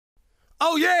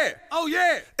Oh yeah, oh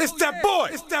yeah, it's that boy,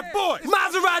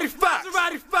 Maserati 5.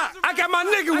 I got my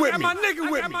nigga with me,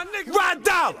 Rah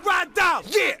Dolla,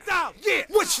 yeah,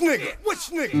 which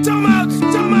nigga, Come out.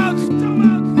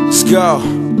 Let's go,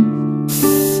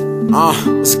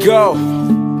 let's go,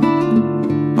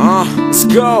 let's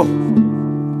go,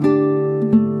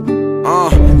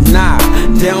 nah,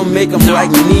 they don't make them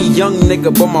like me, young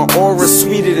nigga, but my aura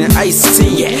sweeter than iced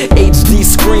tea. HD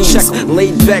screens,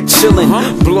 laid back chillin',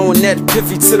 blowing that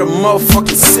piffy to the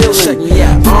motherfucking ceiling.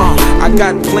 I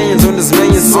got plans on this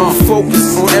million song,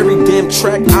 focus on every damn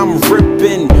track I'm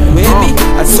ripping.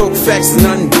 I talk facts,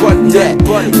 nothing but that.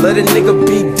 Let a nigga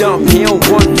be dumb, he don't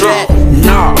want that.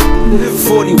 Nah,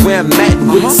 40 where I'm at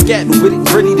with it, scat with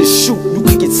it, ready to shoot, you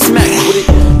can get smacked with it.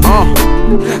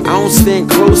 I don't stand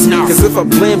close, cause if I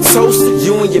blame toast,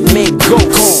 you and your man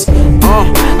ghost.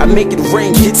 I make it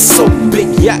rain, get so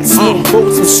big yachts, little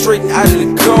boats, and straight out of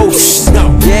the coast.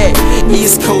 Yeah,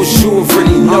 East Coast, you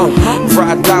already know.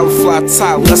 Rah Dolla, fly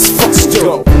tie, let's fucking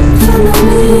go. Follow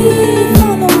me,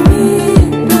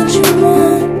 what you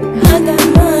want? I got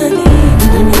money,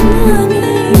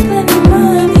 plenty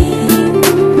money.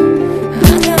 I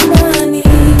got money,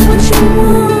 what you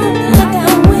want? I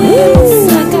got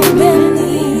wings, I got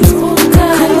Bentleys,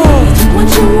 Bugatti. What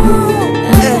you want?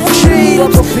 I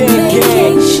got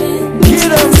vacation.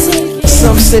 Get up.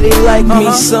 Some say they like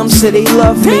me, some say they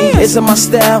love me. Is it my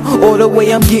style or the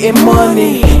way I'm getting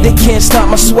money? They can't stop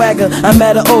my swagger, I'm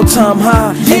at an all-time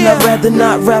high. And I'd rather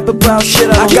not rap about shit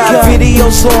I got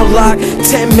videos on lock,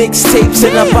 10 mixtapes,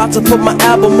 and I'm about to put my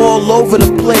album all over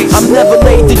the place. I'm never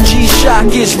late, the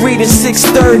G-Shock is reading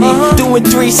 630, doing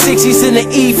 360s in the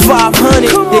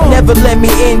E500. They never let me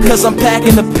in cause I'm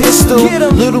packing a pistol.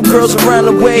 Little girls around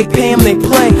the way, pay them, they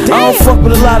play. I don't fuck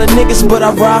with a lot of niggas, but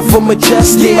I ride for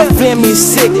Majestic. My family is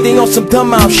sick, they on some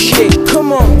dumb out shit.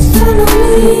 Come on. Follow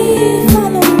me.